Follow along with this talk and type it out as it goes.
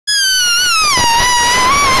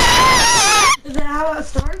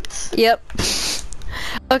Yep.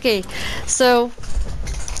 Okay, so,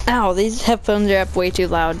 ow, these headphones are up way too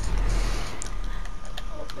loud.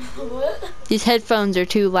 What? These headphones are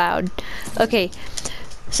too loud. Okay,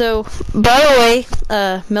 so, by the way,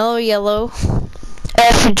 Mellow Yellow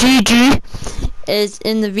FGG is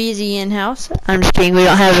in the VZN house. I'm just kidding, we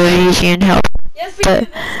don't have a VZN house. Yes, we do. This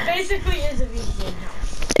basically is a VPN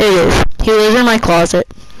house. It is. He lives in my closet.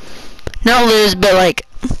 Not lives, but like,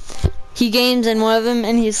 he games in one of them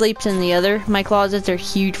and he sleeps in the other. My closets are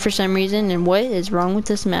huge for some reason, and what is wrong with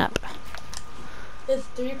this map? It's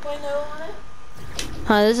 3.0 on it?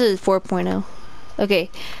 Huh, this is 4.0.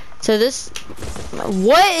 Okay, so this,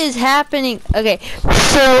 what is happening? Okay,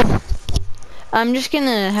 so, I'm just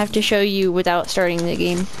gonna have to show you without starting the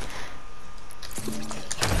game.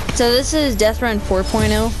 So this is Deathrun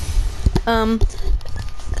 4.0.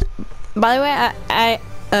 By the way,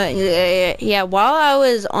 yeah, while I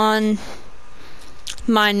was on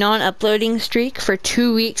my non-uploading streak for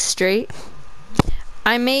 2 weeks straight,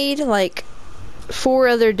 I made like 4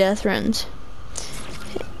 other death runs.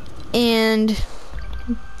 And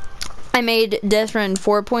I made Deathrun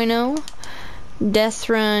 4.0,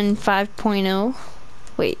 Deathrun 5.0.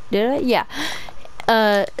 Wait, did I? Yeah.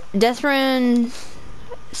 Deathrun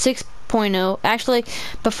 6.0. Actually,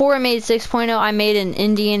 before I made 6.0, I made an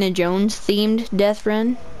Indiana Jones themed death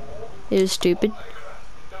run. It was stupid.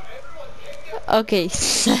 Okay,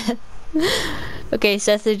 Seth. Okay,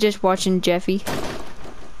 Seth is just watching Jeffy.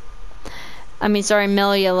 I mean, sorry,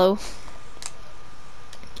 Mellow Yellow.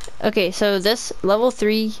 Okay, so this level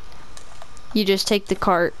 3, you just take the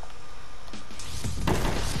cart.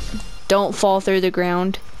 Don't fall through the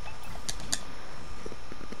ground.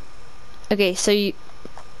 Okay, so you,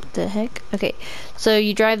 the heck? Okay, so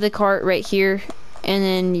you drive the cart right here, and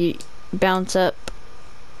then you bounce up,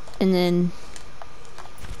 and then,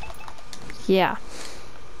 yeah.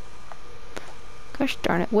 Gosh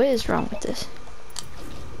darn it, what is wrong with this?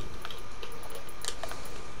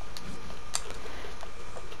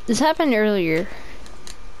 This happened earlier,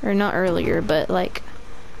 or not earlier, but like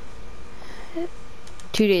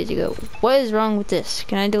 2 days ago. What is wrong with this?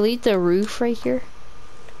 Can I delete the roof right here?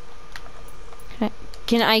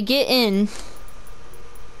 Can I get in?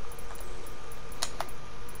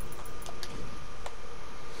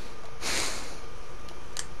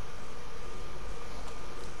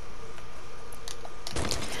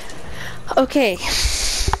 Okay,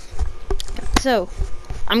 so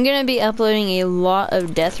I'm gonna be uploading a lot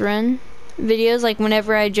of death run videos, like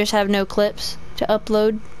whenever I just have no clips to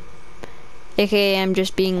upload, aka I'm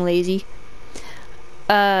just being lazy.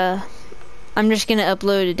 I'm just gonna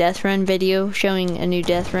upload a death run video showing a new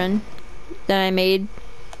death run that I made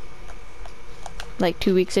like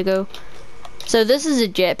 2 weeks ago. So this is a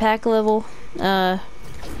jetpack level. You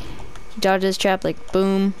dodge this trap like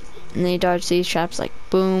boom, and then you dodge these traps like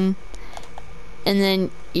boom, and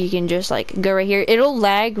then you can just like go right here. It'll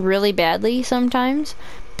lag really badly sometimes,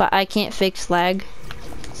 but I can't fix lag,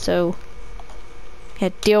 so yeah,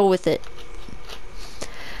 deal with it.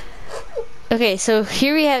 Okay, so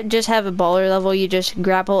here we just have a baller level. You just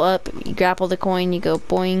grapple up, you grapple the coin, you go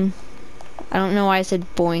boing. I don't know why I said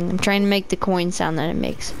boing. I'm trying to make the coin sound that it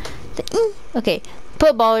makes. Okay,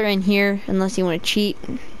 put baller in here unless you want to cheat.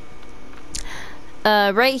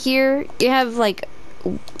 Right here you have like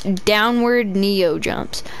downward Neo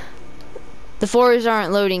jumps. The floors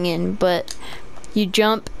aren't loading in, but you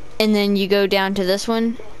jump and then you go down to this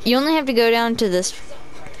one. You only have to go down to this.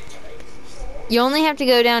 You only have to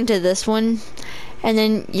go down to this one, and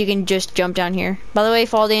then you can just jump down here. By the way,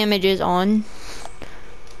 fall damage is on.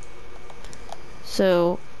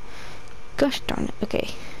 So, gosh darn it.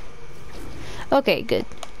 Okay. Okay, good.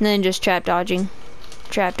 And then just trap dodging,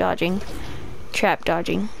 trap dodging, trap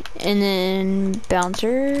dodging, and then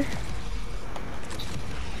bouncer.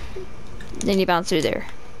 Then you bounce through there.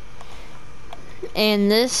 And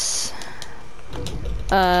this,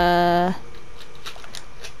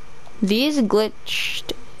 these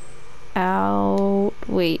glitched out.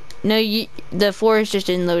 Wait, no, the floor is just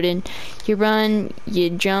didn't load in. You run, you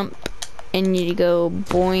jump, and you go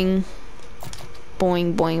boing,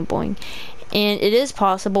 boing, boing, boing. And it is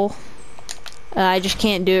possible. I just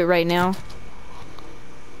can't do it right now.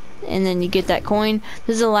 And then you get that coin.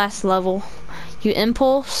 This is the last level. You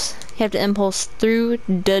impulse. You have to impulse through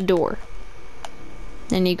the door.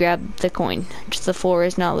 Then you grab the coin. Just the floor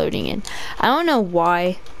is not loading in. I don't know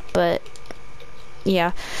why, but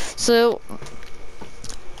yeah. So,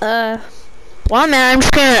 while I'm at it, I'm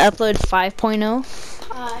just gonna upload 5.0.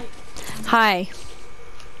 Hi. Hi.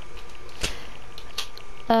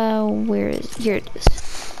 Where is, here it is.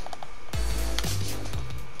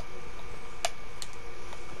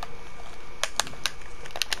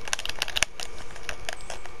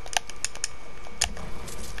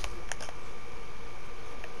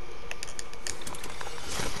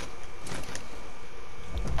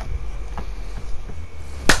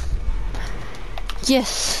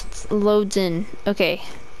 Yes, it loads in. Okay.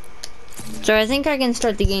 So I think I can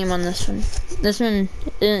start the game on this one. This one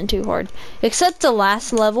isn't too hard. Except the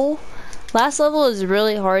last level. Last level is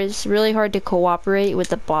really hard. It's really hard to cooperate with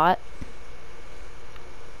the bot.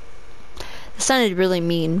 It sounded really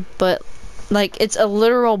mean, but like it's a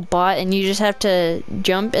literal bot and you just have to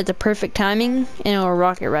jump at the perfect timing and it'll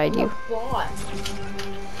rocket ride you.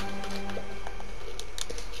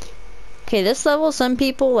 Okay, this level, some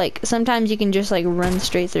people, like, sometimes you can just like run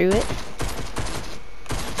straight through it.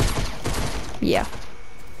 Yeah.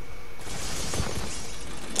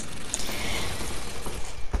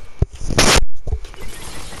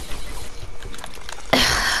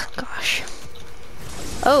 Gosh.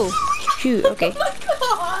 Oh, shoot, okay. Oh my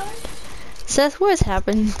god! Seth, what has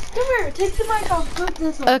happened? Come here, take the mic off, put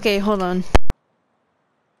this on. Okay, hold on.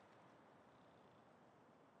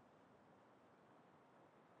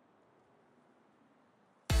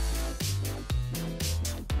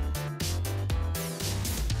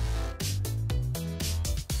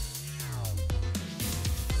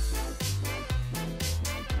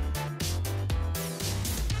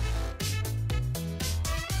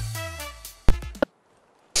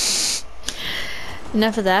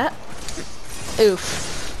 Enough of that. Oof.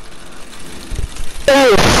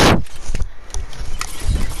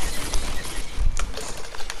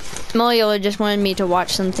 Moliola just wanted me to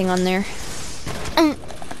watch something on there.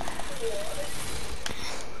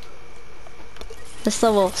 This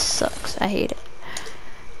level sucks. I hate it.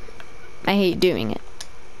 I hate doing it.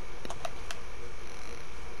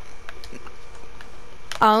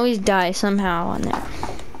 I always die somehow on there.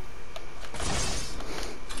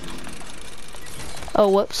 Oh,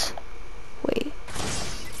 whoops. Wait.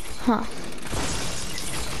 Huh.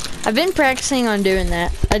 I've been practicing on doing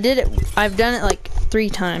that. I've done it like 3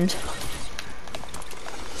 times.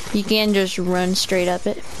 You can just run straight up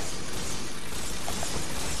it.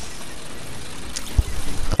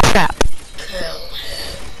 Crap.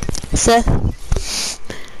 Seth.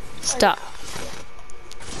 Stop.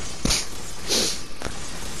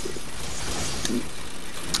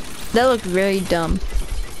 That looked very dumb.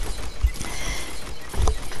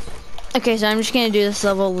 Okay, so I'm just gonna do this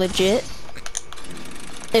level legit.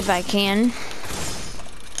 If I can.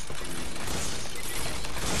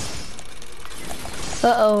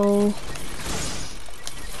 Uh-oh.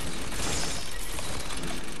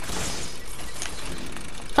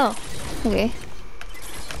 Oh, okay.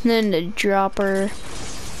 And then the dropper.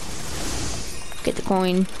 Get the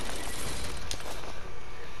coin.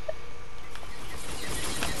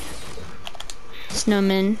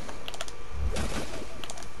 Snowman.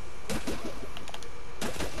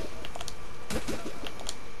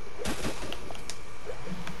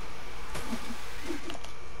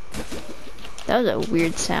 That was a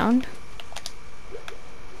weird sound.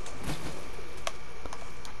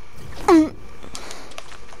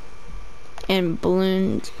 And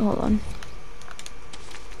balloons. Hold on.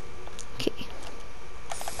 Okay.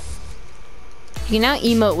 You can now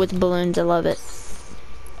emote with balloons. I love it.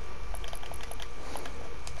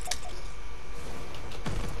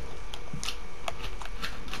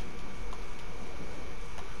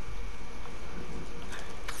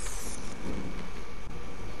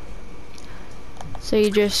 So you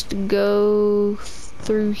just go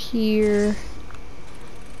through here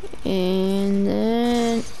and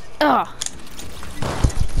then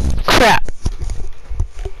crap.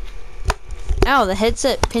 Ow, the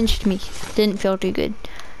headset pinched me. Didn't feel too good.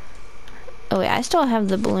 Oh wait, I still have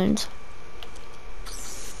the balloons.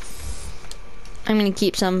 I'm gonna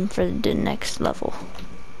keep some for the next level.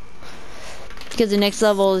 Because the next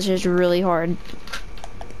level is just really hard.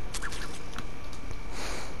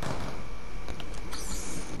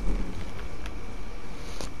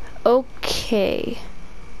 Okay.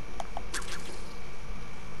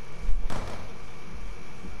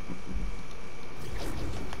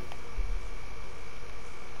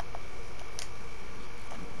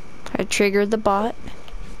 I triggered the bot.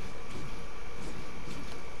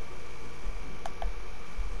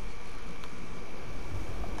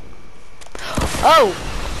 Oh!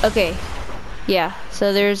 Okay. Yeah,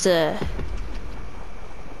 so there's a...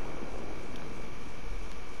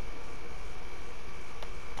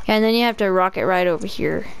 And then you have to rocket right over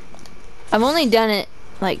here. I've only done it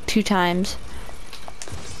like 2 times.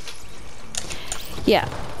 Yeah.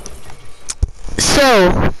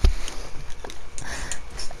 So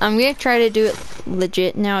I'm gonna try to do it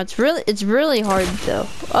legit now. It's really hard though.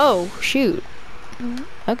 Oh shoot.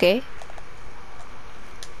 Okay.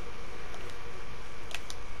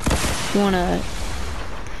 You wanna...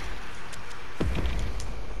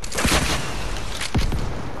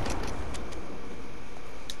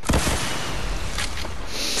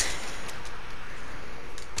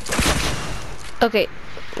 Okay,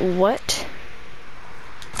 what?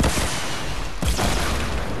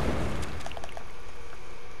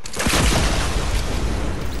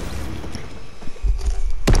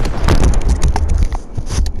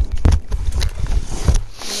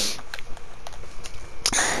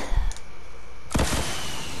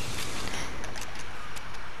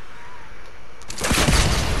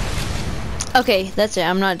 Okay, that's it.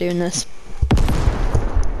 I'm not doing this.